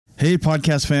Hey,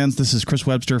 podcast fans, this is Chris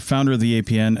Webster, founder of the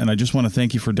APN, and I just want to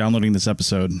thank you for downloading this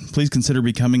episode. Please consider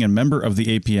becoming a member of the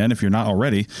APN if you're not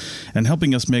already, and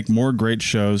helping us make more great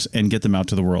shows and get them out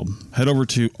to the world. Head over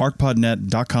to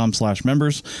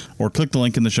arcpodnet.com/members or click the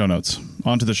link in the show notes.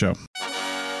 On to the show.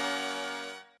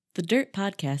 The Dirt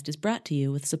Podcast is brought to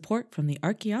you with support from the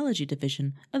Archaeology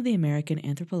Division of the American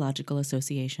Anthropological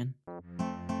Association.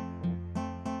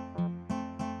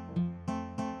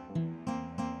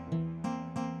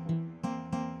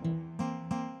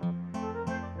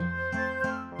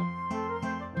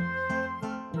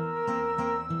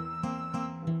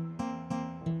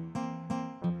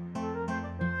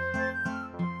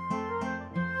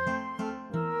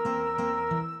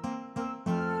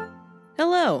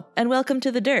 Hello, and welcome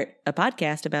to The Dirt, a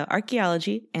podcast about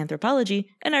archaeology, anthropology,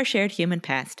 and our shared human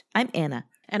past. I'm Anna.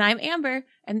 And I'm Amber,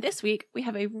 and this week we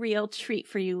have a real treat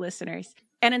for you listeners.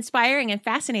 An inspiring and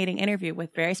fascinating interview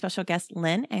with very special guest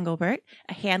Lynne Engelbert,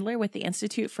 a handler with the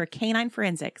Institute for Canine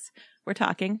Forensics. We're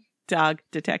talking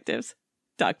Dogtectives.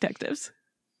 Dogtectives.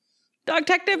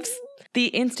 Dogtectives! The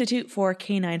Institute for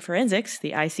Canine Forensics,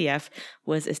 the ICF,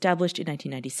 was established in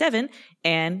 1997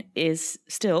 and is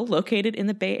still located in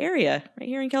the Bay Area, right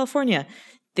here in California.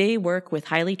 They work with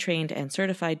highly trained and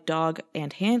certified dog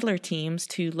and handler teams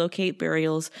to locate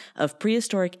burials of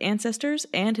prehistoric ancestors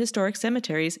and historic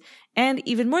cemeteries, and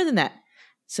even more than that.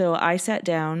 So I sat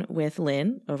down with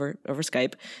Lynne over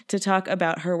Skype to talk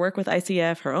about her work with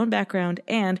ICF, her own background,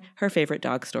 and her favorite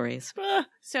dog stories.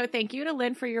 So thank you to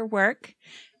Lynne for your work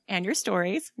and your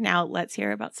stories. Now let's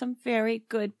hear about some very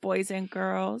good boys and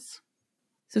girls.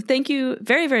 So thank you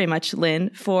very, very much, Lynne,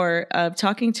 for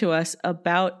talking to us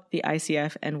about the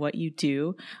ICF and what you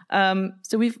do.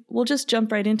 We'll just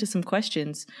jump right into some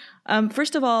questions.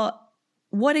 First of all,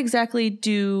 what exactly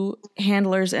do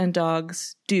handlers and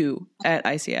dogs do at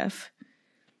ICF?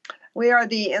 We are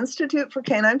the Institute for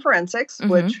Canine Forensics,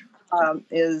 which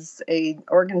is an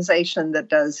organization that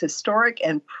does historic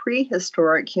and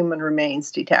prehistoric human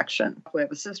remains detection. We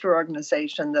have a sister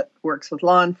organization that works with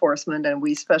law enforcement, and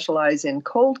we specialize in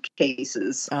cold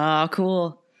cases. Ah,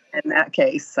 cool. In that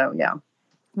case, so yeah.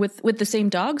 With the same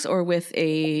dogs or with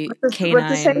a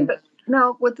canine?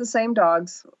 With the same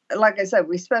dogs. Like I said,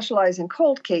 we specialize in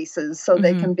cold cases, so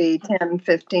they can be 10,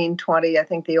 15, 20. I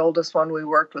think the oldest one we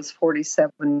worked was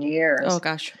 47 years. Oh,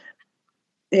 gosh.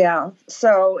 Yeah,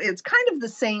 so it's kind of the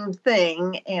same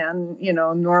thing, and,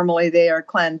 normally they are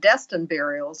clandestine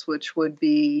burials, which would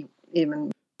be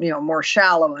even, more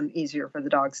shallow and easier for the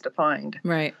dogs to find.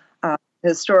 Right.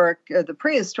 The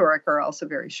prehistoric are also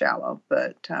very shallow,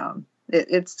 but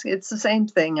it's the same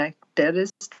thing. Dead is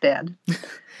dead.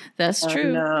 That's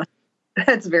true.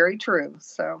 That's very true.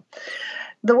 So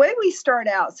the way we start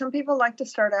out, some people like to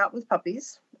start out with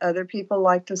puppies. Other people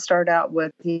like to start out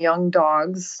with young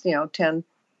dogs, 10,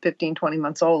 15, 20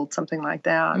 months old, something like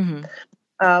that.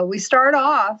 Mm-hmm.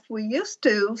 We used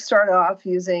to start off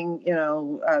using,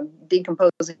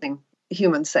 decomposing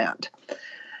human scent.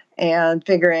 And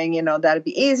figuring, that'd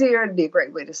be easier. It'd be a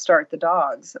great way to start the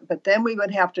dogs. But then we would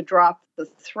have to drop the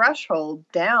threshold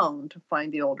down to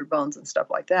find the older bones and stuff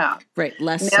like that. Right.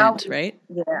 Less scent, right?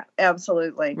 Yeah,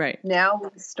 absolutely. Right. Now we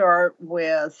start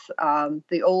with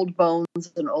the old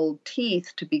bones and old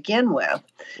teeth to begin with.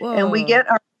 Whoa. And we get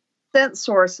our scent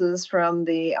sources from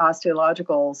the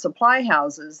osteological supply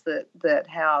houses that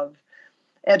have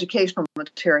educational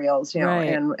materials,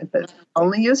 right. but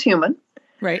only use human.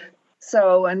 Right.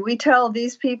 So, and we tell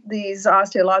these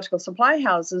osteological supply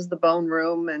houses, the Bone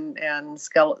Room and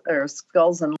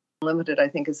Skulls Unlimited, I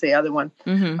think is the other one.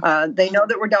 Mm-hmm. They know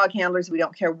that we're dog handlers. We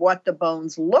don't care what the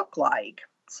bones look like.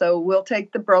 So we'll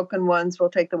take the broken ones.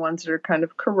 We'll take the ones that are kind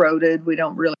of corroded. We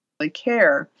don't really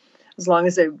care as long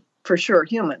as they're for sure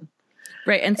human.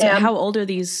 Right. And so how old are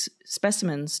these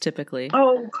specimens typically?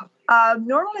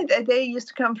 Normally they used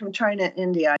to come from China and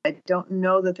India. I don't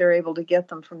know that they're able to get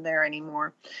them from there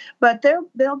anymore. But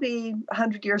they'll be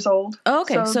 100 years old. Oh,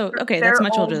 okay. So that's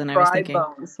much older than I was thinking.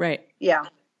 Bones. Right. Yeah.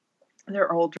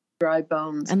 They're old, dry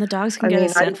bones. And the dogs can get a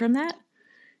scent from that?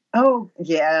 Oh,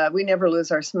 yeah. We never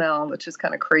lose our smell, which is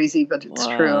kind of crazy, but it's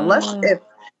true. Unless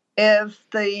if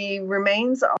the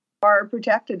remains are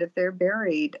protected, if they're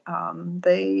buried,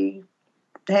 they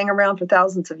hang around for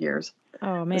thousands of years.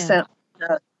 Oh, man.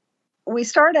 We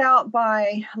start out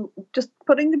by just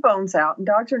putting the bones out, and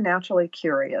dogs are naturally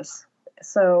curious.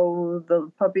 So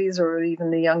the puppies or even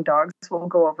the young dogs will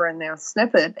go over and they'll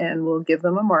sniff it, and we'll give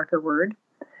them a marker word,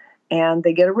 and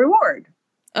they get a reward.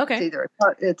 Okay.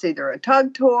 It's either a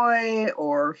tug toy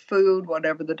or food,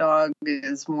 whatever the dog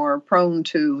is more prone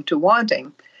to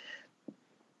wanting.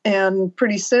 And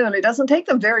pretty soon, it doesn't take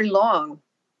them very long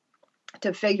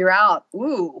to figure out,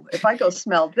 ooh, if I go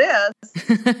smell this,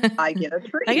 I get a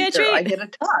treat. I get a treat. Or I get a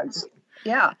tug.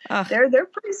 Yeah, Ugh. they're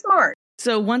pretty smart.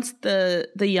 So once the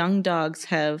young dogs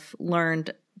have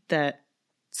learned that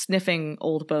sniffing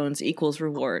old bones equals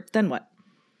reward, then what?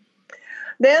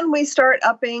 Then we start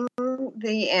upping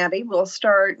the ante. We'll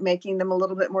start making them a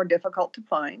little bit more difficult to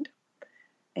find.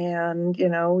 And,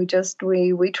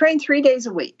 we train 3 days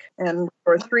a week and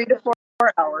for 3 to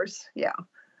 4 hours. Yeah.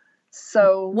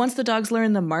 So once the dogs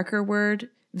learn the marker word,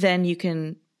 then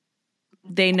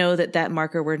they know that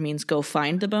marker word means go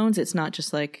find the bones. It's not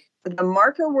just like. The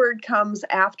marker word comes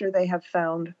after they have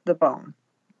found the bone.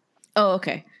 Oh,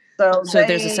 okay. So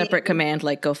there's a separate command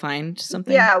like go find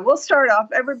something? Yeah, we'll start off.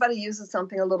 Everybody uses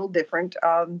something a little different.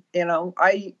 I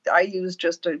use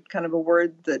just a kind of a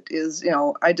word that is,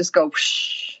 I just go,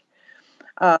 shh.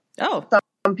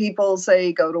 Some people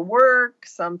say go to work.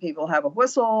 Some people have a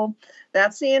whistle.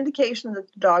 That's the indication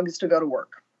that the dog is to go to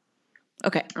work.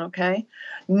 Okay.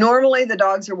 Normally the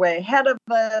dogs are way ahead of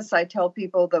us. I tell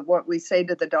people that what we say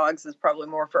to the dogs is probably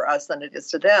more for us than it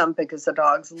is to them, because the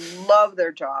dogs love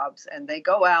their jobs and they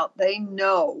go out. They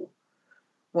know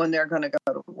when they're going to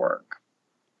go to work.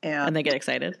 And they get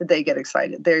excited. They get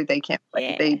excited. They can't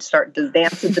wait. Yeah. They start to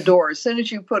dance at the door. As soon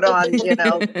as you put on,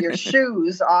 your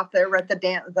shoes off there at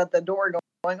the door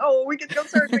going, oh, we get to go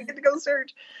search. We get to go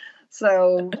search.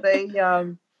 So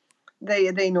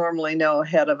they normally know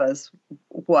ahead of us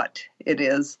what it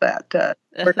is that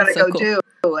we're going to go do.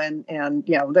 And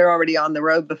they're already on the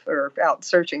road or out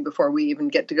searching before we even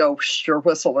get to go or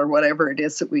whistle or whatever it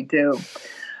is that we do.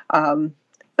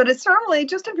 But it's normally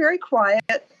just a very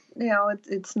quiet,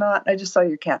 it's not, I just saw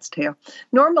your cat's tail.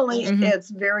 Normally it's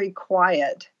very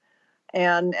quiet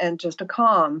and just a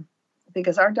calm,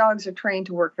 because our dogs are trained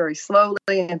to work very slowly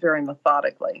and very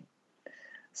methodically.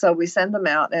 So we send them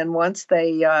out, and once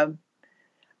they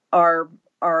are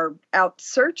out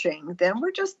searching, then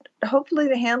we're just, hopefully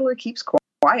the handler keeps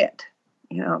quiet.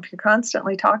 If you're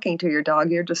constantly talking to your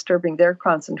dog, you're disturbing their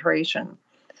concentration.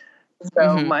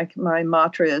 So my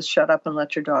mantra is shut up and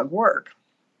let your dog work.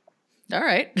 All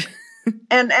right.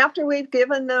 And after we've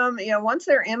given them, once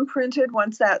they're imprinted,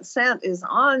 once that scent is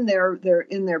on they're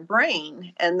in their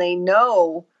brain and they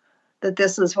know that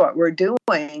this is what we're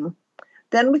doing,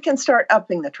 then we can start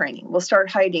upping the training. We'll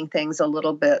start hiding things a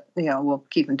little bit. We'll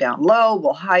keep them down low.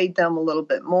 We'll hide them a little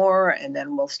bit more, and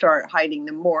then we'll start hiding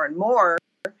them more and more.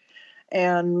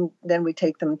 And then we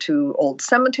take them to old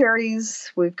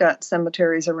cemeteries. We've got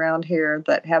cemeteries around here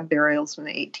that have burials from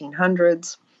the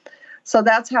 1800s. So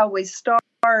that's how we start,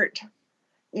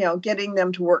 getting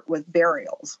them to work with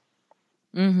burials.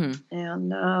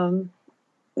 And,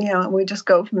 we just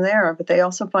go from there. But they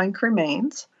also find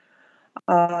cremains.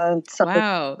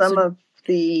 Some of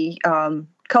the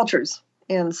cultures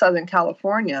in Southern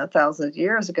California 1,000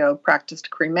 years ago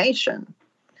practiced cremation.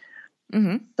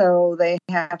 So they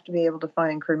have to be able to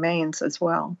find cremains as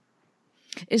well.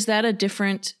 Is that a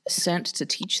different scent to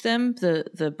teach them,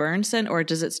 the burn scent, or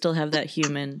does it still have that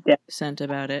human scent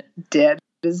about it? Dead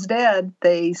is dead.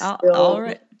 They still. All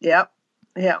right. Yep.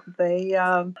 They.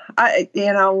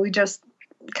 We just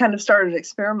kind of started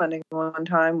experimenting one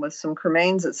time with some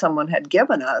cremains that someone had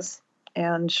given us,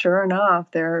 and sure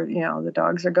enough, the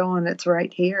dogs are going, it's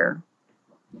right here.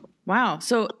 Wow.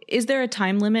 So is there a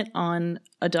time limit on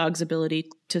a dog's ability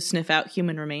to sniff out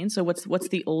human remains? So what's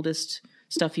the oldest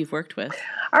stuff you've worked with?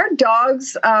 Our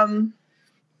dogs, the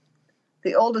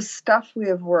oldest stuff we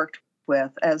have worked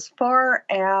with, as far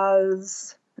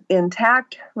as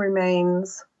intact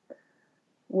remains,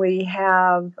 we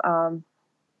have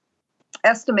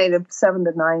estimated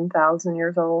 7,000 to 9,000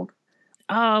 years old.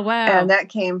 Oh, wow. And that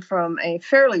came from a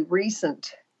fairly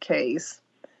recent case.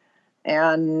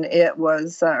 And it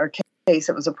was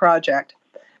it was a project.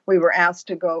 We were asked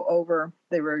to go over,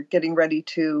 they were getting ready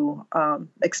to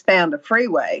expand a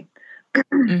freeway.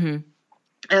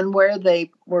 And where they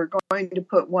were going to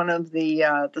put one of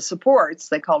the supports,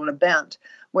 they called it a bent,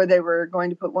 where they were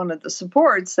going to put one of the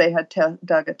supports, they had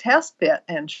dug a test pit,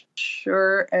 and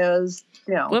sure as,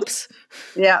 Whoops.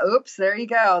 Yeah, oops, there you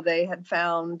go. They had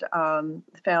found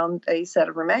a set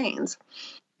of remains.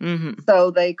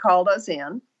 So they called us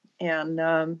in,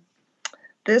 and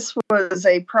this was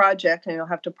a project, and you'll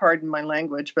have to pardon my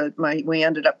language, but we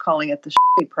ended up calling it the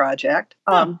project.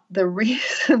 The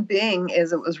reason being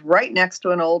is it was right next to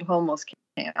an old homeless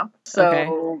camp.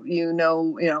 So,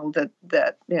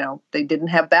 that they didn't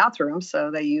have bathrooms, so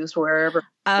they used wherever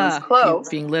was close.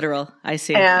 Being literal. I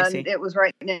see. It was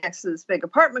right next to this big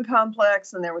apartment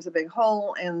complex, and there was a big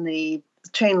hole in the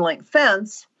chain link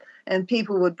fence. And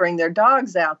people would bring their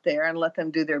dogs out there and let them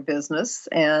do their business,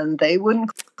 and they wouldn't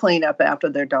clean up after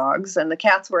their dogs. And the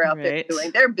cats were out there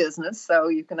doing their business. So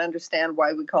you can understand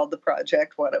why we called the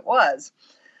project what it was.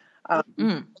 Got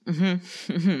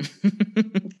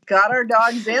our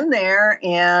dogs in there,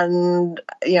 and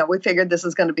we figured this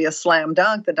is going to be a slam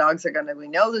dunk. The dogs we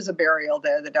know there's a burial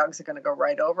there. The dogs are going to go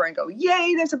right over and go,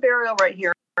 yay, there's a burial right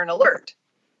here, and alert.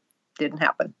 Didn't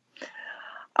happen.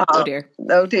 Oh dear.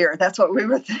 Oh dear. That's what we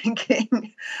were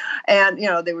thinking. And,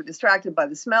 they were distracted by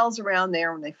the smells around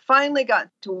there. When they finally got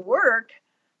to work,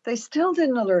 they still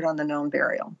didn't alert on the known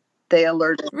burial. They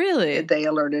alerted. Really? They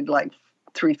alerted like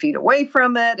 3 feet away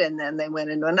from it. And then they went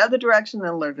into another direction and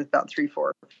alerted about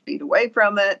 3-4 feet away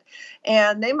from it.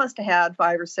 And they must have had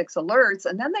 5 or 6 alerts.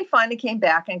 And then they finally came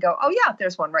back and go, oh yeah,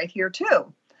 there's one right here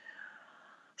too.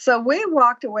 So we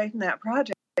walked away from that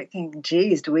project thinking,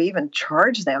 geez, do we even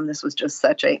charge them? This was just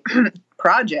such a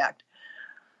project.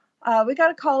 We got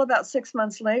a call about 6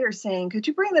 months later saying, could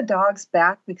you bring the dogs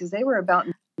back? Because they were about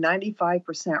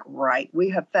 95% right. We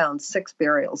have found 6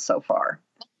 burials so far.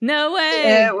 No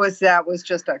way. That was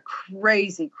just a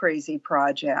crazy, crazy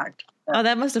project. Oh,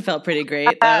 that must have felt pretty great,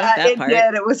 though, that part. It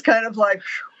did. It was kind of like,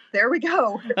 there we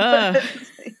go.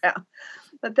 Yeah.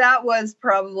 But that was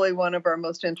probably one of our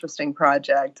most interesting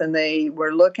projects. And they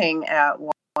were looking at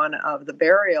one of the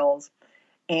burials,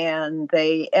 and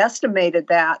they estimated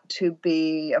that to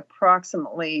be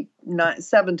approximately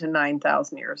 7,000 to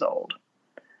 9,000 years old.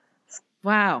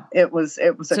 Wow. It was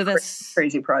a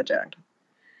crazy project.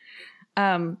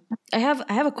 I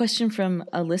have a question from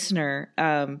a listener.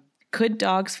 Could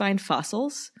dogs find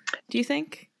fossils, do you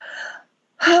think?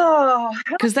 Oh,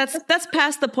 because that's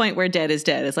past the point where dead is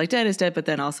dead. It's like dead is dead, but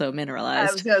then also mineralized.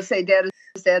 I was going to say dead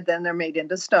is dead, then they're made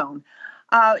into stone.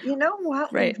 You know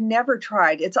what? Right. We've never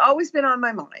tried. It's always been on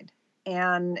my mind,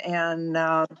 and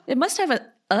it must have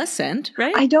a scent,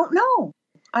 right? I don't know.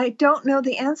 I don't know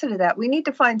the answer to that. We need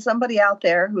to find somebody out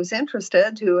there who's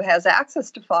interested, who has access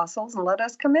to fossils, and let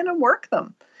us come in and work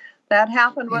them. That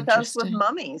happened with us with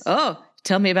mummies. Oh,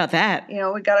 tell me about that.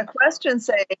 We got a question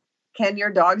saying, can your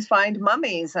dogs find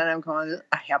mummies? And I'm going,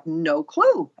 I have no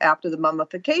clue. After the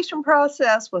mummification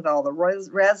process with all the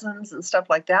resins and stuff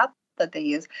like that they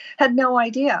use, had no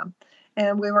idea.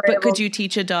 And we were But could you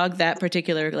teach a dog that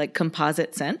particular like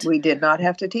composite scent? We did not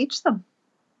have to teach them.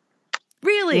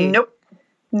 Really? Nope.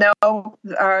 No.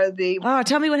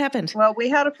 Tell me what happened. Well, we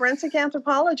had a forensic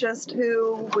anthropologist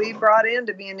who we brought in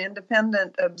to be an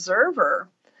independent observer.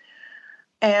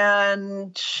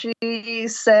 And she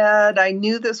said, I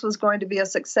knew this was going to be a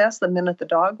success the minute the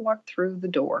dog walked through the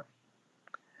door.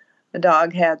 The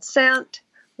dog had scent,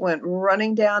 went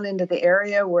running down into the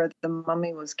area where the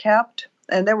mummy was kept.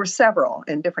 And there were several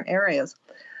in different areas.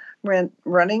 Went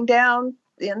running down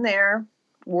in there,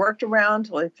 worked around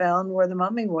till he found where the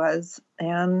mummy was,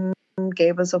 and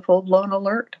gave us a full-blown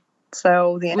alert.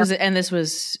 So this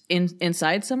was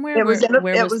inside somewhere? It was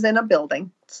in a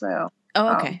building. So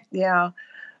okay. Yeah.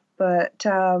 But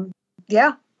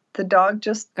the dog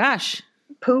just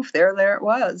poof, there it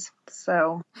was.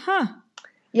 So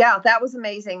yeah, that was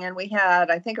amazing. And we had,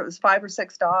 I think it was 5 or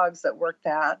 6 dogs that worked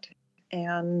that,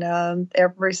 and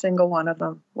every single one of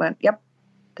them went, yep,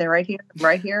 they're right here, and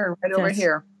right over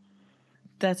here.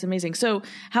 That's amazing. So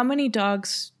how many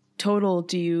dogs total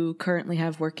do you currently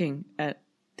have working at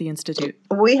the Institute?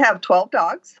 We have 12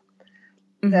 dogs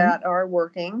that are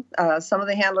working. Some of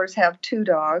the handlers have 2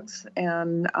 dogs,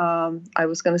 and I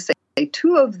was going to say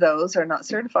 2 of those are not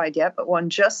certified yet, but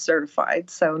one just certified.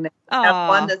 So now we have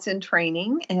 1 that's in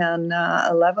training and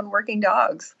 11 working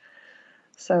dogs.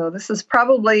 So this is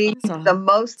probably the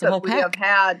most that we have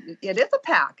had. It is a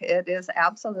pack. It is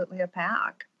absolutely a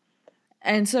pack.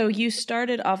 And so you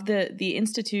started off, the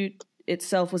Institute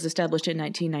itself was established in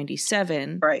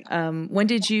 1997. Right.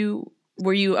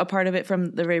 Were you a part of it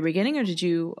from the very beginning, or did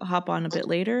you hop on a bit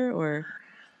later, or?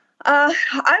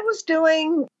 I was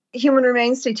doing human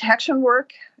remains detection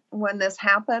work when this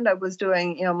happened. I was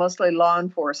doing, mostly law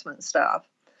enforcement stuff.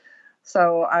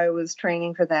 So I was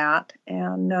training for that.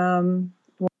 And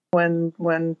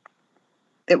when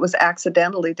it was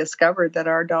accidentally discovered that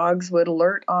our dogs would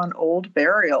alert on old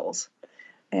burials,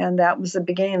 and that was the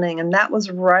beginning, and that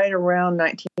was right around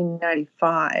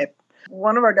 1995.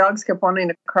 One of our dogs kept wanting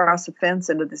to cross a fence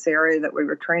into this area that we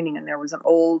were training, and there was an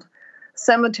old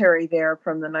cemetery there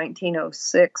from the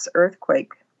 1906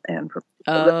 earthquake, and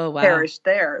perished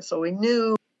there. So we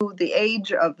knew the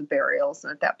age of the burials,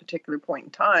 and at that particular point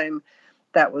in time,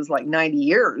 that was like 90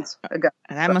 years ago.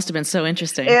 That must have been so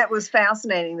interesting. It was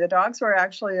fascinating. The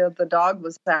dog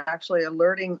was actually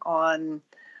alerting on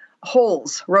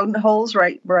holes, rodent holes,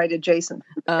 right adjacent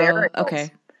to the burials.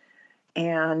 Okay.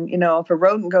 And, if a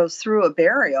rodent goes through a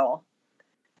burial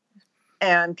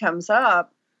and comes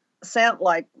up, scent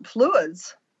like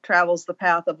fluids travels the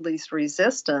path of least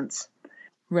resistance.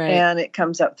 Right. And it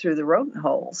comes up through the rodent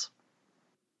holes.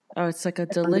 Oh, it's like a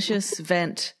delicious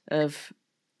vent of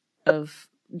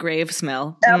grave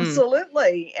smell.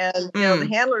 Absolutely. And, the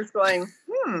handler's going,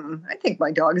 I think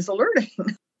my dog is alerting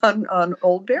on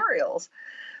old burials.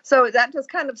 So that just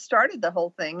kind of started the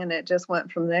whole thing, and it just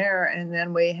went from there. And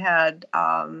then we had,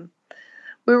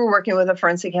 we were working with a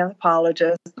forensic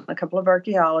anthropologist, a couple of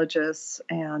archaeologists,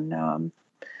 and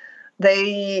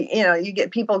they, you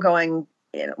get people going,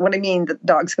 what do you mean that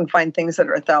dogs can find things that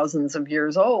are thousands of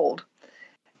years old?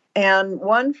 And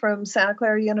one from Santa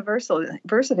Clara University,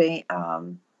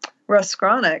 Russ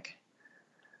Skronik,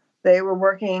 they were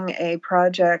working a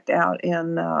project out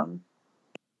in a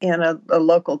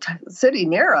local city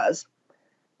near us.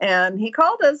 And he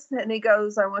called us and he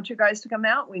goes, I want you guys to come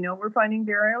out. We know we're finding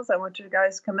burials. I want you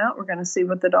guys to come out. We're going to see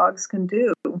what the dogs can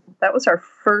do. That was our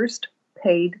first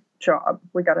paid job.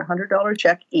 We got $100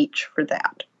 check each for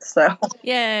that. So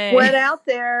Yay. Went out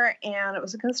there, and it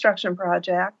was a construction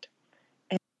project.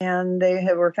 And they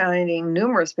were finding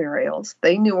numerous burials.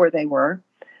 They knew where they were.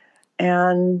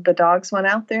 And the dogs went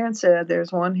out there and said,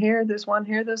 there's one here, there's one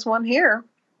here, there's one here.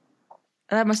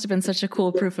 That must have been such a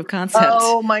cool proof of concept.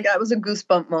 Oh, my God. It was a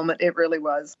goosebump moment. It really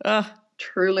was.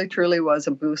 Truly, truly was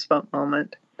a goosebump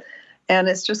moment. And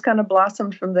it's just kind of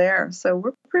blossomed from there. So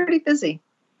we're pretty busy.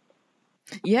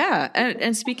 Yeah.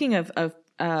 And speaking of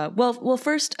well,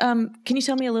 first, can you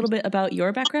tell me a little bit about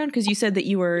your background? Because you said that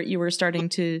you were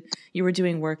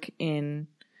doing work in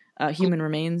human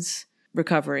remains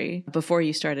recovery before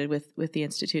you started with the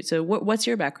Institute. So what's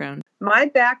your background? My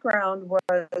background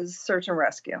was search and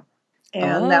rescue.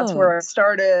 And that's where I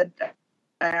started.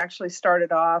 I actually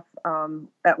started off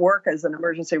at work as an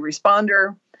emergency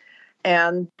responder.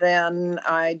 And then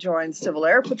I joined Civil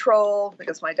Air Patrol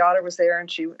because my daughter was there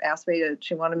and she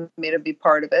wanted me to be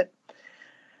part of it.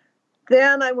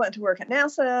 Then I went to work at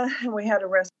NASA, and we had a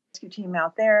rescue team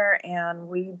out there, and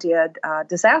we did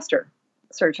disaster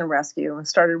search and rescue and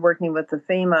started working with the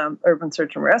FEMA Urban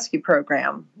Search and Rescue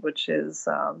Program, which is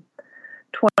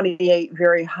 28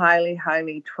 very highly,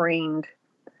 highly trained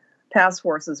task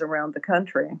forces around the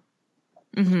country.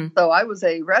 Mm-hmm. So I was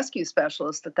a rescue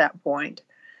specialist at that point.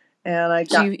 And I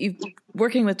got... So you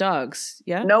working with dogs,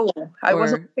 yeah? No, I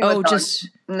wasn't working with dogs.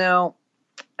 No.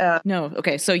 No.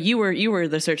 Okay. So you were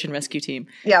the search and rescue team.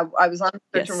 Yeah, I was on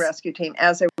the search and rescue team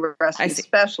as a rescue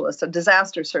specialist, a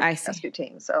disaster search and rescue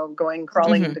team. So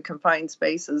crawling into confined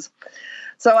spaces.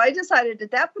 So I decided at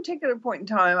that particular point in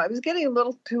time, I was getting a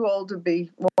little too old to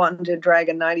be wanting to drag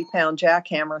a 90-pound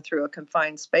jackhammer through a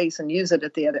confined space and use it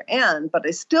at the other end, but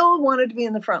I still wanted to be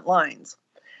in the front lines.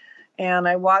 And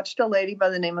I watched a lady by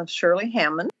the name of Shirley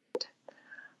Hammond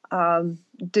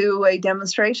do a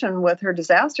demonstration with her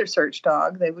disaster search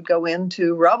dog. They would go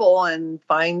into rubble and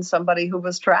find somebody who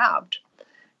was trapped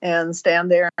and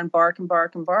stand there and bark and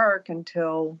bark and bark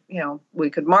until, we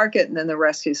could mark it, and then the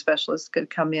rescue specialists could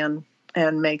come in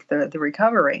and make the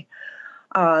recovery.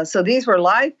 So these were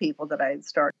live people that I had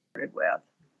started with.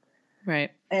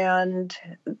 Right. And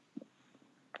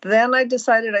then I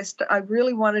decided I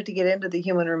really wanted to get into the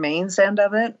human remains end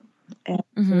of it.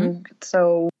 And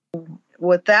so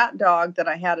with that dog that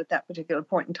I had at that particular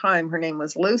point in time, her name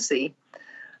was Lucy.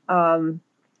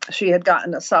 She had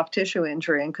gotten a soft tissue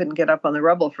injury and couldn't get up on the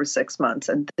rubble for 6 months.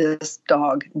 And this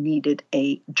dog needed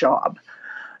a job.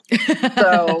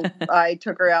 So I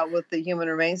took her out with the human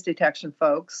remains detection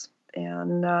folks.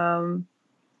 And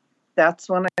that's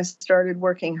when I started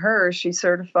working her. She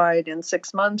certified in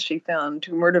 6 months. She found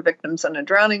 2 murder victims and a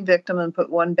drowning victim and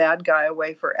put one bad guy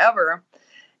away forever.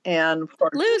 And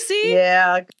Lucy,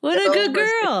 yeah, what a good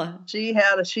girl. She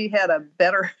had a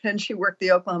better, and she worked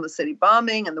the Oklahoma City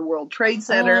bombing and the World Trade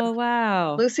Center. Oh,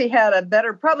 wow. Lucy had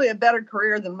probably a better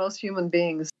career than most human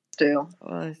beings do.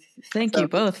 Well, thank you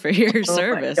both for your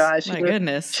service. My gosh,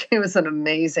 goodness. She was an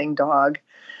amazing dog.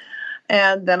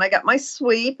 And then I got my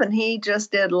sweep, and he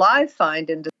just did live find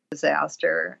in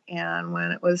disaster. And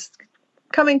when it was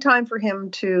coming time for him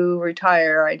to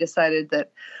retire, I decided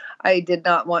that I did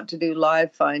not want to do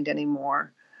live find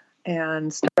anymore,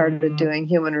 and started doing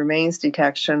human remains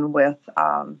detection with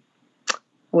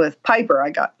Piper. I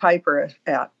got Piper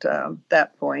at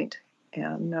that point,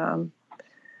 and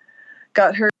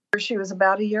got her. She was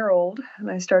about a year old,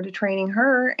 and I started training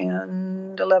her.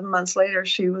 And 11 months later,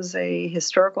 she was a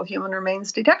historical human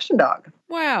remains detection dog.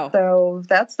 Wow! So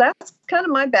that's kind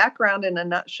of my background in a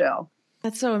nutshell.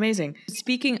 That's so amazing.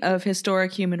 Speaking of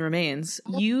historic human remains,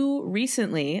 you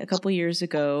recently, a couple years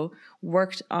ago,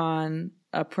 worked on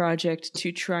a project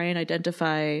to try and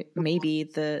identify maybe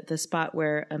the spot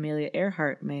where Amelia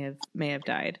Earhart may have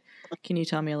died. Can you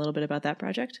tell me a little bit about that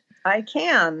project? I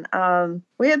can.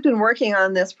 We had been working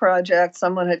on this project.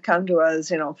 Someone had come to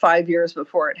us, 5 years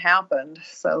before it happened.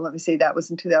 So let me see, that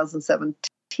was in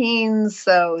 2017.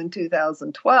 So in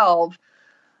 2012,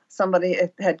 somebody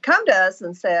had come to us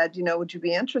and said, would you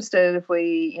be interested if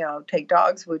we, take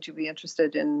dogs? Would you be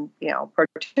interested in,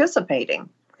 participating?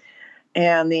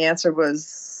 And the answer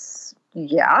was,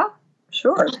 yeah,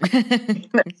 sure.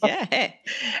 Yeah.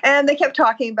 And they kept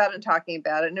talking about it.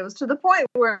 And it was to the point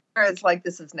where it's like,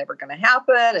 this is never going to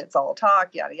happen. It's all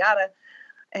talk, yada, yada.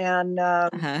 And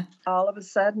all of a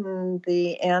sudden,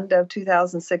 the end of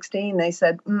 2016, they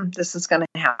said, this is going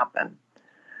to happen.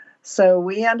 So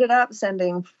we ended up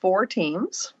sending 4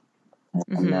 teams,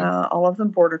 and, all of them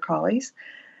border collies,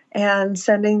 and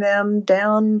sending them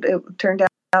down. It turned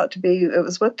out to be, it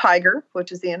was with Tiger,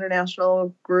 which is the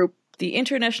international group. The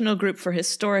International Group for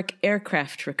Historic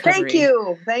Aircraft Recovery.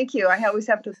 Thank you. I always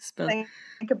have to think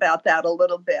about that a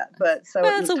little bit. But so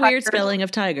it's a weird spelling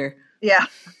of tiger. Yeah,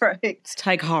 right. It's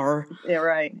Tiger. Yeah,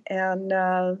 right. And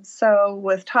so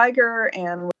with Tiger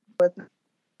and with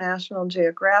National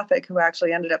Geographic, who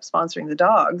actually ended up sponsoring the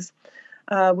dogs,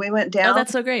 we went down. Oh,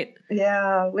 that's so great.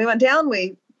 Yeah, we went down.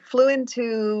 We flew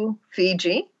into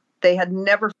Fiji. They had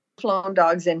never flown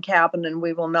dogs in cabin, and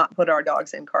we will not put our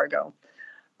dogs in cargo.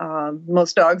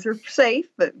 Most dogs are safe,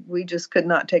 but we just could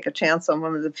not take a chance on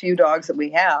one of the few dogs that we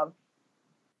have.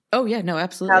 Oh yeah, no,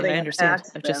 absolutely. I understand.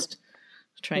 I'm just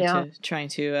trying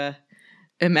to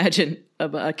imagine.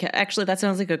 Actually, that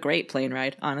sounds like a great plane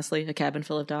ride. Honestly, a cabin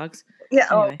full of dogs. Yeah.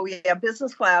 Anyway. Oh, yeah.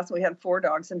 Business class. We had 4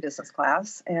 dogs in business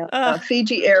class, and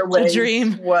Fiji Airways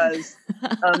was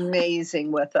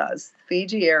amazing with us.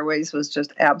 Fiji Airways was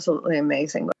just absolutely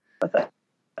amazing with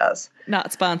us.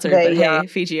 Not sponsored, but hey,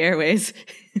 Fiji Airways.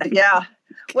 Yeah.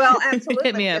 Well, absolutely.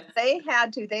 Hit me up.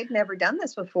 They'd never done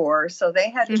this before, so they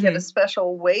had to get a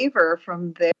special waiver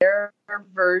from their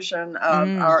version of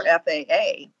our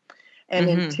FAA. And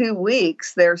in 2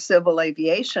 weeks, their Civil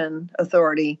Aviation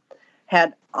Authority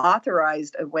had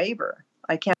authorized a waiver.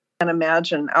 I can't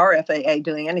imagine our FAA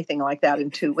doing anything like that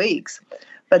in 2 weeks,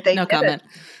 but they did it.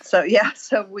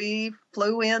 So we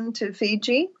flew into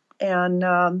Fiji and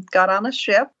got on a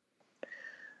ship,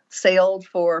 sailed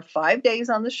for 5 days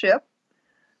on the ship,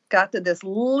 got to this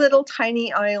little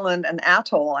tiny island, an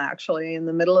atoll actually, in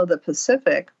the middle of the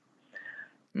Pacific.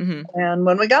 And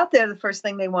when we got there, the first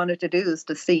thing they wanted to do is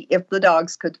to see if the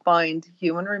dogs could find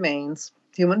human remains,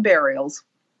 human burials,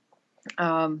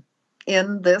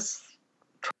 in this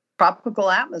tropical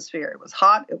atmosphere. It was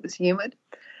hot, it was humid,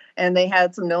 and they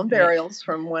had some known burials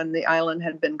from when the island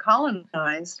had been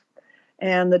colonized.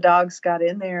 And the dogs got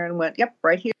in there and went, yep,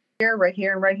 right here, right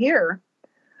here, and right here.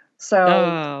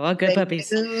 So good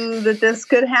puppies. Knew that this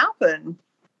could happen.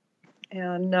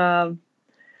 And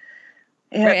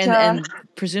and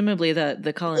presumably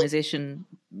the colonization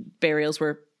burials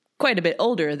were quite a bit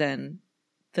older than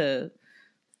the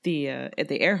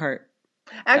Earhart.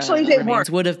 Actually, they weren't.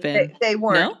 Would have been. They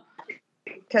weren't. No?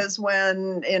 Because in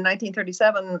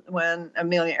 1937, when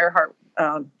Amelia Earhart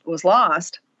was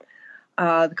lost,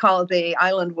 the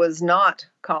island was not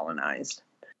colonized.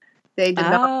 They did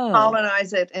not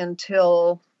colonize it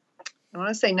until, I want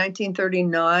to say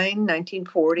 1939,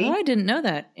 1940. Oh, I didn't know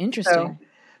that. Interesting. So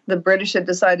the British had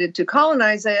decided to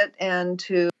colonize it and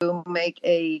to make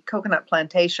a coconut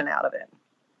plantation out of it.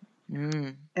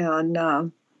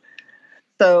 And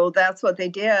so that's what they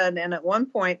did. And at one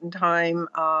point in time,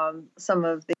 some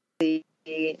of the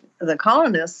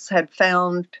colonists had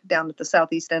found, down at the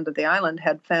southeast end of the island,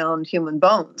 had found human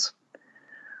bones.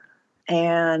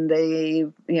 And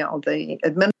the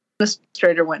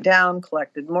administrator went down,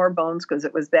 collected more bones because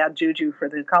it was bad juju for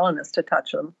the colonists to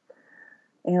touch them.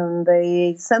 And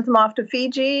they sent them off to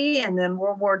Fiji, and then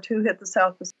World War II hit the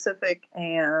South Pacific,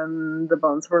 and the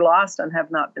bones were lost and have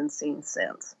not been seen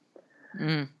since.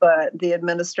 But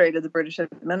the British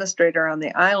administrator on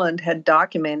the island had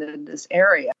documented this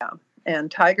area, and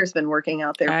Tiger's been working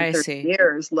out there for 30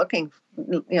 years, looking,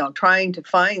 trying to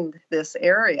find this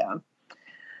area.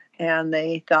 And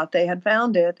they thought they had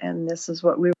found it, and this is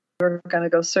what we were going to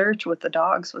go search with the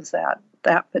dogs, was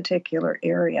that particular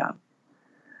area.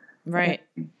 Right.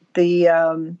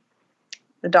 The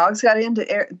dogs got into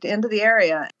the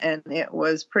area, and it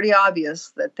was pretty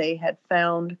obvious that they had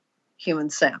found human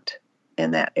scent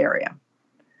in that area.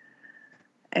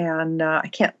 And I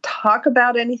can't talk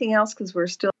about anything else because we're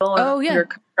still under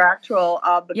contractual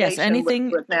obligation. Yes,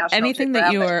 anything with National anything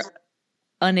Geographic. that you are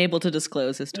unable to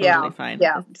disclose is totally fine.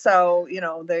 Yeah. So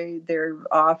they're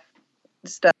off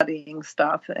studying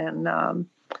stuff. And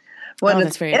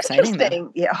that's very exciting,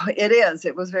 though. Yeah, it is.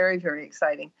 It was very, very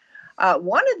exciting.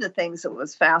 One of the things that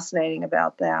was fascinating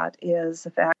about that is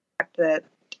the fact that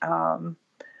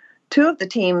two of the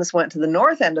teams went to the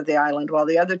north end of the island, while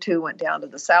the other two went down to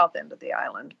the south end of the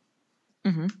island.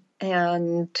 Mm-hmm.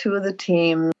 And two of the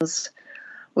teams,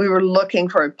 we were looking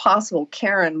for a possible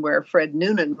cairn where Fred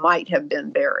Noonan might have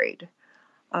been buried.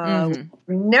 We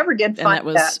never did find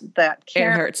that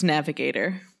cairn. Earhart's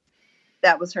navigator.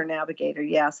 That was her navigator,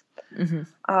 yes.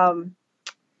 Mm-hmm.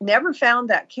 Never found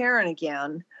that cairn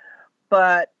again.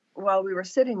 But while we were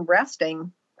sitting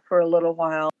resting for a little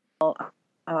while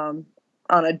on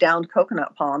a downed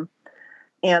coconut palm,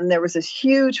 and there was this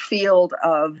huge field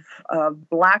of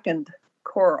blackened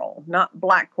coral, not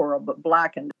black coral, but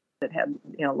blackened, that had,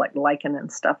 like lichen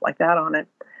and stuff like that on it.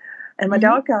 And my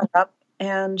dog got up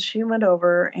and she went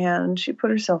over and she put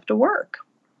herself to work.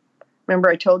 Remember,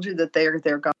 I told you that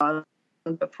they're gone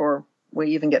before we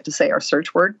even get to say our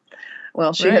search word.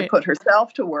 Well, she had put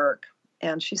herself to work.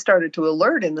 And she started to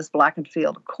alert in this blackened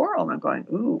field of coral. And I'm going,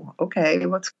 ooh, okay,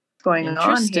 what's going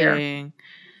on here?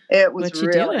 It was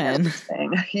really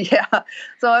interesting. Yeah.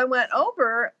 So I went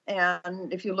over,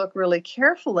 and if you look really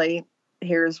carefully,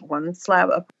 here's one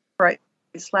upright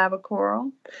slab of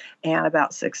coral. And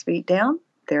about 6 feet down,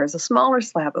 there's a smaller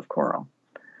slab of coral.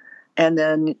 And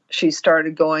then she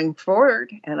started going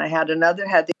forward. And I had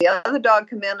the other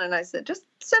dog come in, and I said, just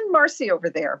send Marcy over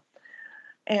there.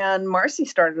 And Marcy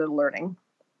started alerting,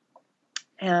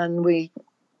 and we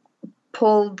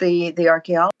pulled the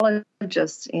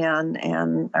archaeologists in,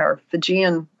 and our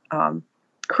Fijian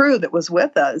crew that was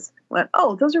with us went,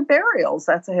 oh, those are burials.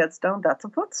 That's a headstone. That's a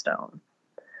footstone.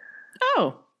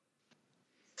 Oh.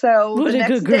 So what the a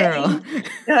next good girl. Day,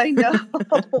 I know.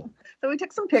 So we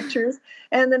took some pictures,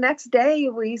 and the next day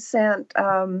we sent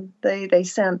they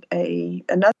sent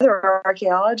another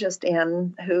archaeologist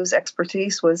in whose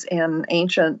expertise was in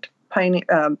ancient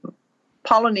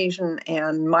Polynesian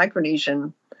and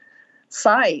Micronesian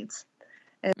sites.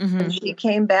 And she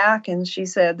came back and she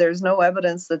said, "There's no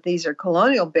evidence that these are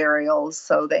colonial burials,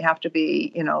 so they have to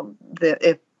be,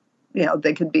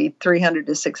 they could be 300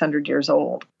 to 600 years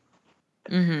old."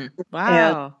 Mm-hmm.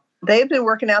 Wow. And they've been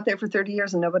working out there for 30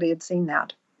 years and nobody had seen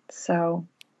that. So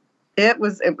it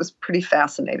was pretty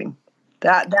fascinating.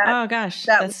 Oh gosh,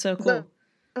 that's so cool.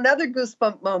 Another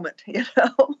goosebump moment, It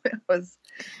was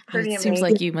pretty amazing. Seems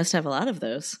like you must have a lot of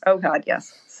those. Oh God,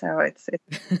 yes. So it's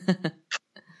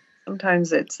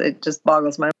sometimes it just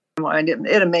boggles my mind.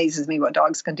 It amazes me what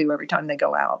dogs can do every time they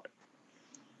go out.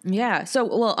 Yeah. So,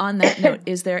 well, on that note,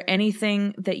 is there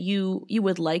anything that you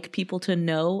would like people to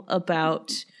know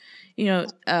about,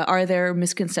 are there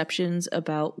misconceptions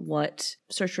about what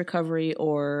search recovery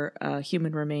or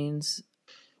human remains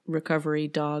recovery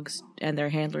dogs and their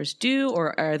handlers do?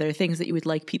 Or are there things that you would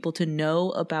like people to know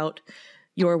about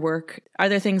your work? Are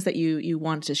there things that you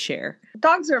want to share?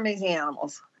 Dogs are amazing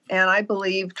animals. And I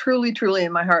believe, truly, truly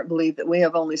in my heart, believe that we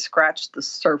have only scratched the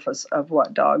surface of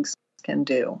what dogs can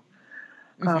do.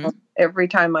 Every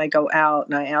time I go out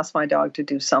and I ask my dog to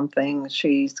do something,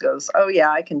 she goes, oh, yeah,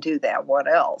 I can do that. What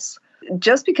else?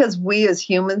 Just because we as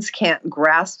humans can't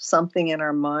grasp something in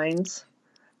our minds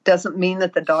doesn't mean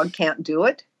that the dog can't do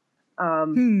it.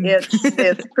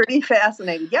 It's pretty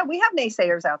fascinating. Yeah, we have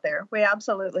naysayers out there. We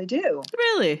absolutely do.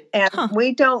 Really? And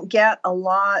we don't get a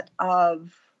lot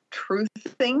of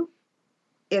truthing,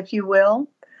 if you will.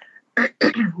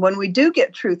 When we do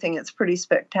get truthing, it's pretty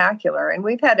spectacular. And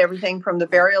we've had everything from the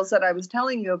burials that I was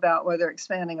telling you about, where they're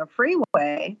expanding a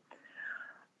freeway,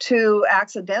 to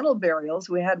accidental burials.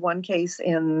 We had one case up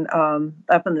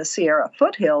in the Sierra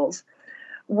foothills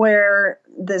where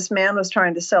this man was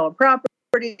trying to sell a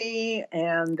property,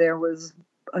 and there was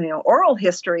oral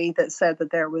history that said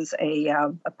that there was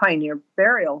a pioneer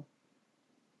burial.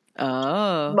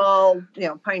 Oh. Small,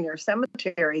 pioneer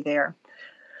cemetery there.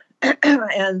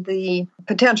 And the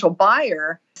potential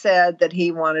buyer said that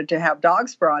he wanted to have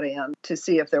dogs brought in to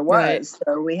see if there was. Right.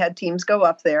 So we had teams go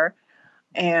up there,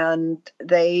 and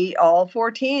all 4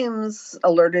 teams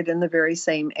alerted in the very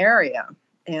same area.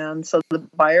 And so the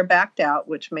buyer backed out,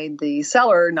 which made the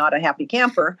seller not a happy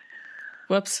camper.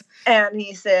 Whoops. And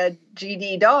he said,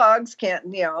 GD dogs can't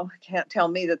tell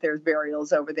me that there's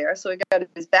burials over there. So he got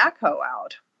his backhoe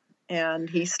out. And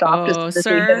he stopped. Oh,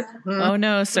 sir. Oh,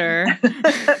 no, sir.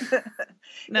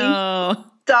 No. He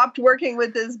stopped working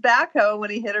with his backhoe when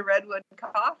he hit a redwood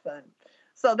coffin.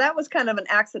 So that was kind of an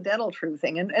accidental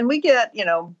truthing. And we get,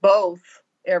 both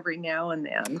every now and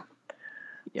then.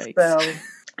 Yikes. So,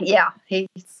 yeah.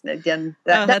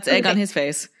 That's egg on his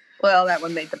face. Well, that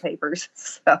one made the papers.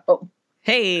 So,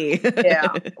 Hey.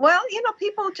 Yeah. Well,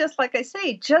 people, just like I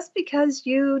say, just because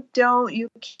you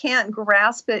can't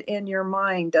grasp it in your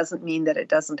mind doesn't mean that it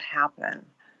doesn't happen.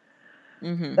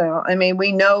 Mm-hmm. So, I mean,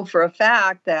 we know for a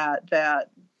fact that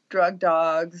drug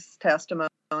dogs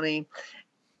testimony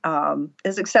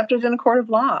is accepted in a court of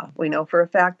law. We know for a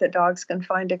fact that dogs can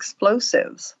find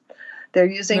explosives. They're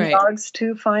using dogs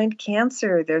to find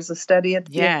cancer. There's a study at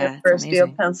the University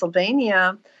of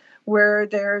Pennsylvania where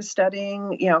they're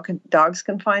studying, dogs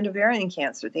can find ovarian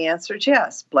cancer. The answer is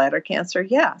yes. Bladder cancer,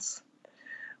 yes.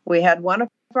 We had one of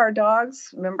our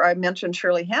dogs, remember I mentioned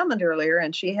Shirley Hammond earlier,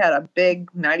 and she had a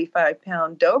big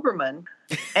 95-pound Doberman.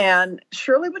 And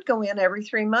Shirley would go in every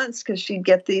 3 months because she'd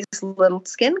get these little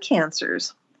skin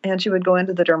cancers. And she would go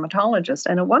into the dermatologist.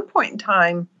 And at one point in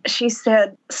time, she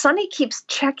said, Sonny keeps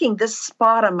checking this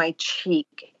spot on my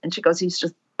cheek. And she goes, he's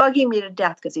just bugging me to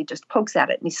death because he just pokes at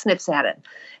it and he sniffs at it.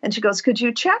 And she goes, could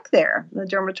you check there? And the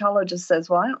dermatologist says,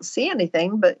 well, I don't see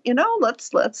anything, but,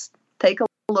 let's take a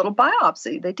little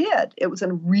biopsy. They did. It was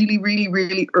in a really, really,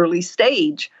 really early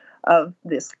stage of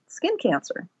this skin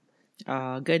cancer.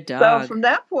 Oh, good dog. So from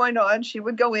that point on, she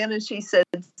would go in and she said,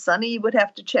 Sonny, you would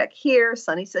have to check here.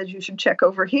 Sonny says you should check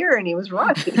over here. And he was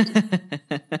right.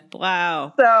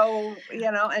 Wow. So,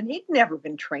 and he'd never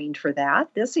been trained for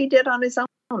that. This he did on his own.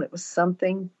 It was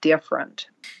something different.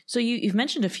 So you've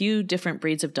mentioned a few different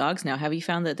breeds of dogs now. Have you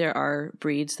found that there are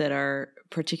breeds that are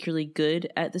particularly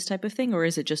good at this type of thing, or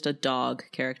is it just a dog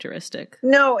characteristic?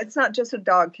 No, it's not just a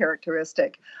dog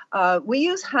characteristic. We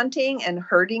use hunting and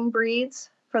herding breeds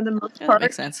for the most part. That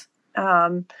makes sense.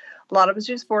 A lot of us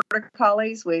use border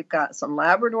collies. We've got some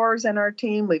Labradors in our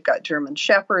team. We've got German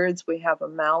Shepherds. We have a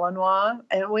Malinois,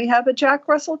 and we have a Jack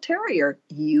Russell Terrier.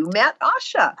 You met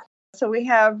Asha. So we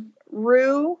have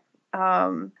Rue.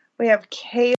 We have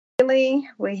Kaylee.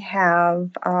 We have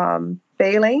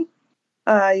Bailey.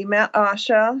 You met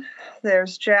Asha.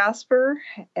 There's Jasper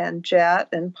and Jet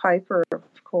and Piper,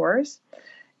 of course.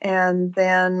 And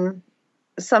then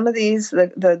some of these,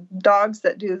 the dogs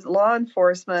that do law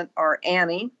enforcement are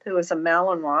Annie, who is a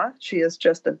Malinois. She is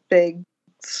just a big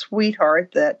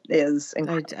sweetheart that is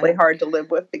incredibly hard to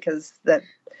live with because that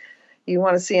you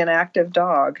want to see an active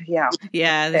dog. Yeah.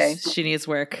 Yeah, okay. She needs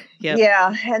work. Yep.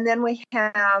 Yeah. And then we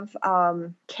have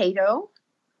Cato,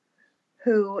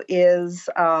 who is,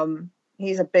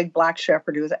 he's a big black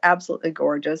shepherd who is absolutely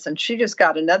gorgeous. And she just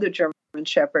got another German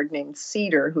Shepherd named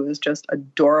Cedar, who is just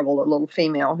adorable, a little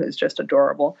female who's just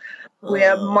adorable. We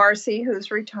have Marcy,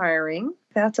 who's retiring.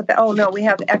 That's about. Oh no, we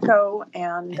have Echo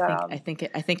and. I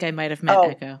think I might have met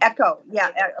Echo. Echo, yeah,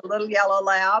 a little yellow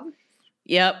lab.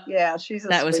 Yep. Yeah, she's a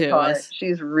that was sweetheart. Who it was.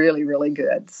 She's really, really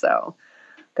good. So.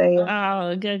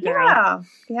 Oh, good girl.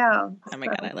 Yeah. Oh my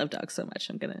God, I love dogs so much.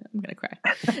 I'm gonna cry.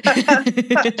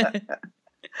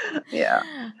 Yeah.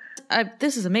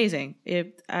 This is amazing.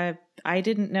 I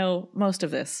didn't know most of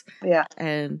this. Yeah.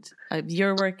 And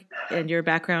your work and your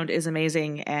background is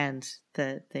amazing, and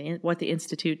what the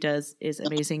Institute does is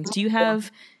amazing. Do you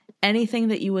have anything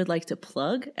that you would like to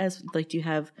plug? Do you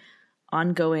have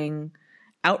ongoing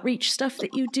outreach stuff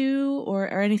that you do or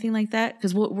anything like that?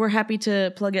 Because we're happy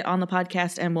to plug it on the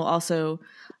podcast, and we'll also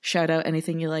shout out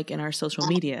anything you like in our social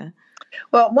media.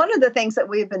 Well, one of the things that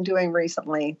we've been doing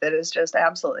recently that is just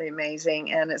absolutely amazing,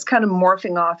 and it's kind of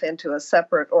morphing off into a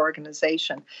separate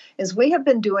organization, is we have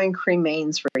been doing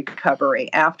cremains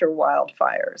recovery after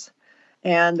wildfires.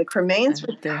 And the cremains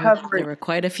recovery... There were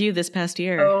quite a few this past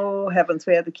year. Oh, heavens.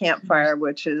 We had the Camp Fire,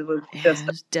 which was just it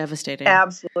was devastating.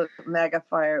 Absolute mega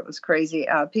fire. It was crazy.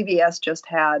 PBS just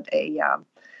had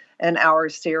an hour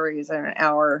series and an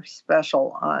hour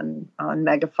special on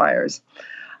mega fires.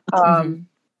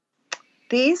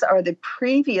 These are the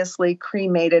previously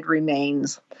cremated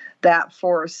remains that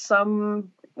for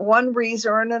one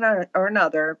reason or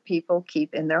another, people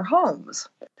keep in their homes.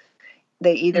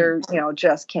 They either,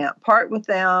 just can't part with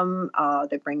them.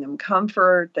 They bring them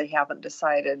comfort. They haven't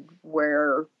decided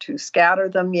where to scatter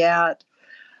them yet.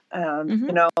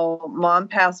 Mom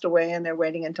passed away and they're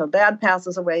waiting until dad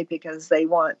passes away because they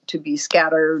want to be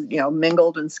scattered,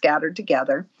 mingled and scattered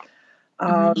together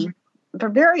for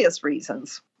various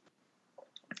reasons.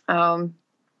 And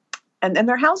then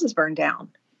their houses burned down.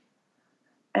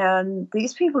 And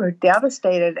these people are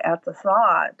devastated at the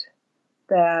thought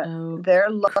that their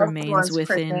loved ones'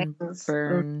 cremains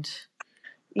burned.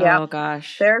 Yeah. Oh,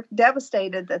 gosh. They're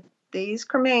devastated that these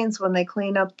cremains, when they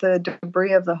clean up the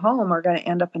debris of the home, are going to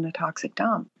end up in a toxic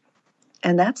dump.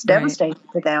 And that's devastating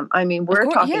to them. I mean, we're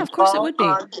talking of course it would be.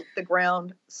 On the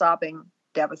ground, sobbing,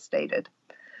 devastated.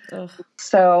 Ugh.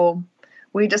 So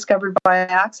we discovered by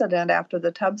accident after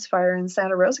the Tubbs fire in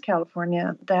Santa Rosa,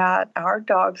 California, that our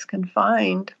dogs can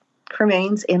find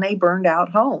cremains in a burned out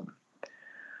home.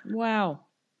 Wow.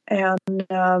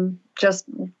 And just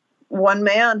one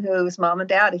man whose mom and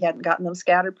dad, he hadn't gotten them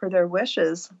scattered per their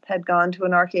wishes, had gone to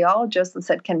an archaeologist and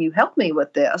said, "Can you help me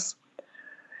with this?"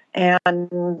 And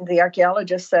the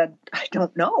archaeologist said, "I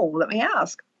don't know. Let me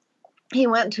ask." He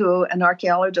went to an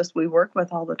archaeologist we work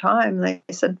with all the time. They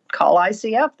said, "Call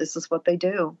ICF. This is what they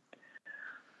do."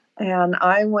 And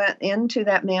I went into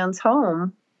that man's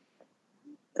home.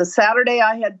 The Saturday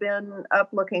I had been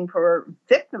up looking for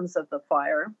victims of the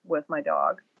fire with my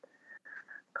dog.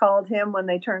 Called him when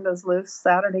they turned us loose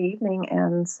Saturday evening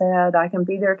and said, "I can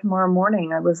be there tomorrow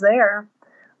morning." I was there.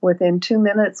 Within 2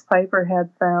 minutes, Piper had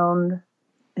found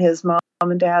his mom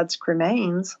and dad's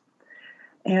cremains.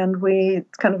 And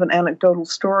it's kind of an anecdotal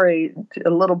story a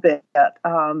little bit.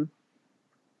 I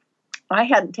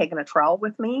hadn't taken a trowel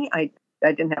with me. I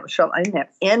didn't have a shovel. I didn't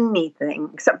have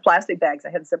anything except plastic bags. I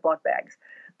had Ziploc bags.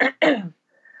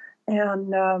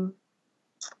 And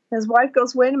his wife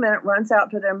goes, "Wait a minute," runs out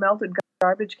to their melted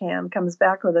garbage can, comes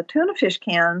back with a tuna fish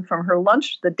can from her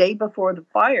lunch the day before the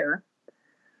fire.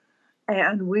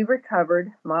 And we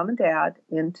recovered mom and dad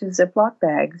into Ziploc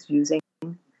bags using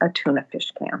a tuna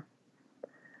fish can.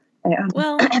 And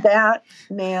that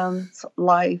man's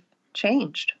life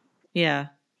changed. Yeah.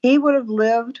 He would have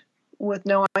lived with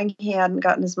knowing he hadn't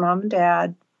gotten his mom and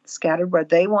dad scattered where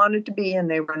they wanted to be and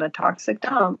they were in a toxic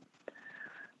dump.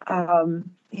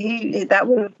 That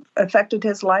would have affected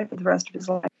his life for the rest of his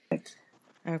life.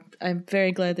 I'm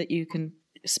very glad that you can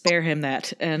spare him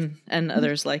that and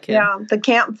others like him. Yeah, the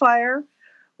campfire,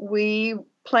 we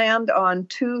planned on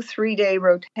 2-3 day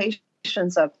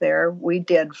rotations up there. We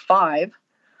did 5.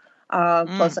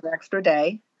 Plus an extra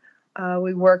day.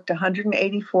 We worked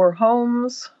 184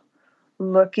 homes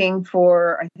looking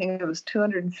for, I think it was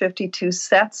 252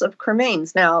 sets of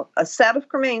cremains. Now, a set of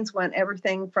cremains went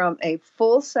everything from a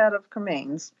full set of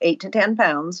cremains, 8 to 10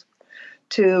 pounds,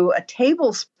 to a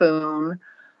tablespoon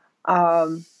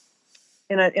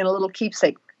in a little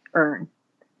keepsake urn.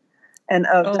 And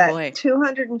of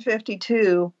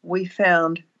 252, we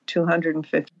found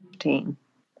 215.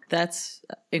 That's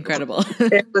incredible.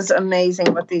 It was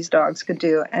amazing what these dogs could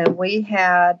do. And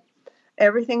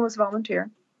everything was volunteer.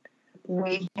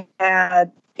 We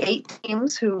had 8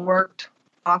 teams who worked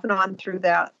off and on through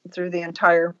the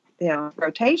entire,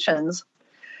 rotations.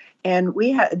 And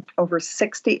we had over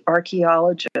 60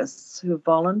 archaeologists who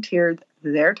volunteered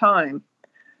their time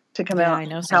to come out. I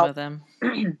know some of them.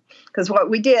 Because what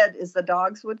we did is the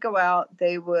dogs would go out.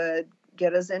 They would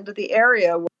get us into the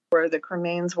area where the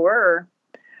cremains were.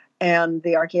 And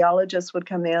the archaeologists would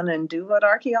come in and do what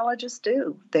archaeologists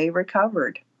do. They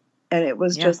recovered. And it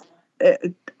was just,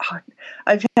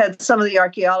 I've had some of the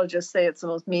archaeologists say it's the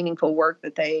most meaningful work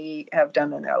that they have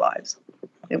done in their lives.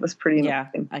 It was pretty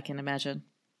amazing. I can imagine.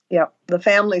 Yep. The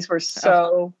families were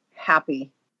so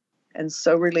happy and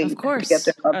so relieved to get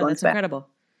their loved ones back. Incredible.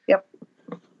 Yep.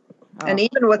 And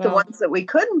even with the ones that we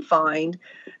couldn't find,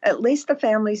 at least the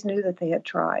families knew that they had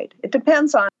tried. It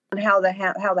depends on how the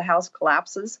house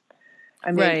collapses.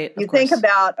 I mean, you think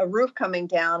about a roof coming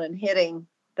down and hitting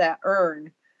that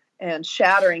urn and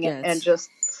shattering it and just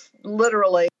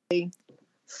literally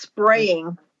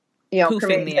spraying,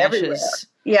 poofing the everywhere. ashes.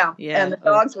 Yeah. And the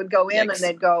dogs would go in and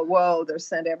they'd go, "Whoa, they're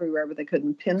sent everywhere," but they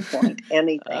couldn't pinpoint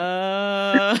anything.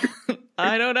 I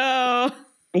don't know.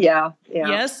 Yeah.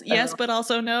 Yes, but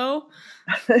also no.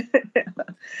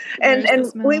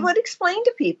 And we would explain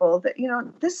to people that,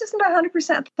 this isn't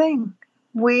 100% thing.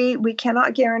 We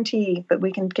cannot guarantee, but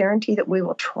we can guarantee that we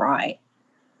will try.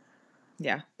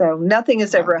 Yeah. So nothing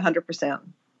is ever 100%,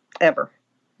 ever.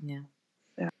 Yeah.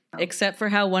 Except for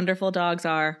how wonderful dogs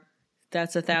are.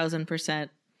 That's 1,000%.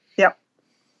 Yep.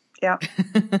 Yeah.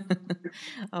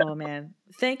 Oh man.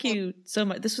 Thank you so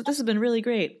much. This has been really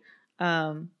great.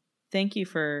 Thank you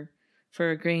for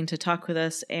agreeing to talk with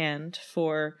us and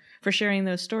for sharing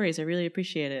those stories. I really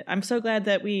appreciate it. I'm so glad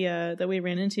that we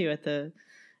ran into you at the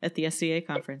SCA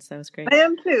conference. That was great. I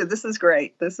am too. This is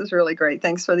great. This is really great.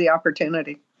 Thanks for the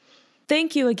opportunity.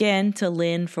 Thank you again to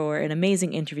Lynne for an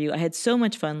amazing interview. I had so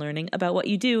much fun learning about what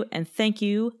you do, and thank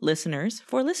you, listeners,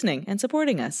 for listening and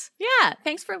supporting us. Yeah,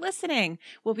 thanks for listening.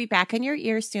 We'll be back in your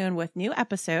ears soon with new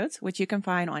episodes, which you can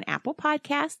find on Apple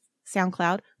Podcasts,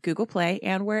 SoundCloud, Google Play,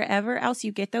 and wherever else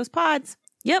you get those pods.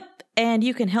 Yep, and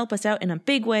you can help us out in a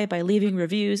big way by leaving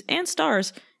reviews and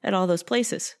stars at all those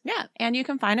places. Yeah, and you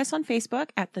can find us on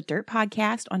Facebook at The Dirt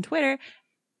Podcast, on Twitter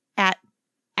at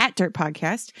Dirt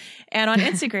Podcast, and on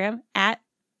Instagram at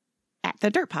The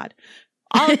Dirt Pod.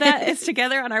 All of that is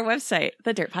together on our website,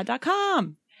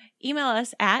 thedirtpod.com. Email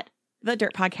us at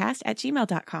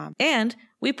thedirtpodcast@gmail.com. And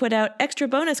we put out extra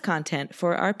bonus content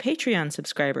for our Patreon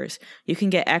subscribers. You can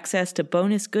get access to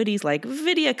bonus goodies like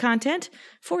video content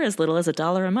for as little as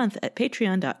 $1 a month at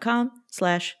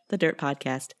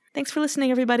patreon.com/thedirtpodcast. Thanks for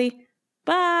listening, everybody.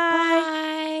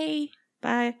 Bye. Bye.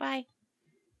 Bye. Bye.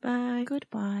 Bye.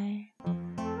 Goodbye.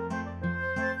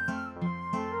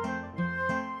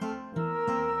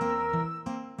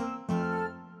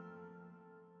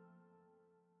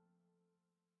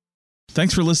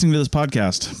 Thanks for listening to this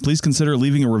podcast. Please consider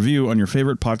leaving a review on your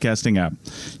favorite podcasting app.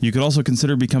 You could also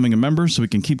consider becoming a member so we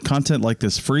can keep content like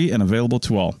this free and available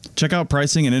to all. Check out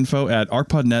pricing and info at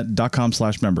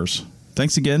arcpodnet.com/members.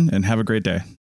 Thanks again and have a great day.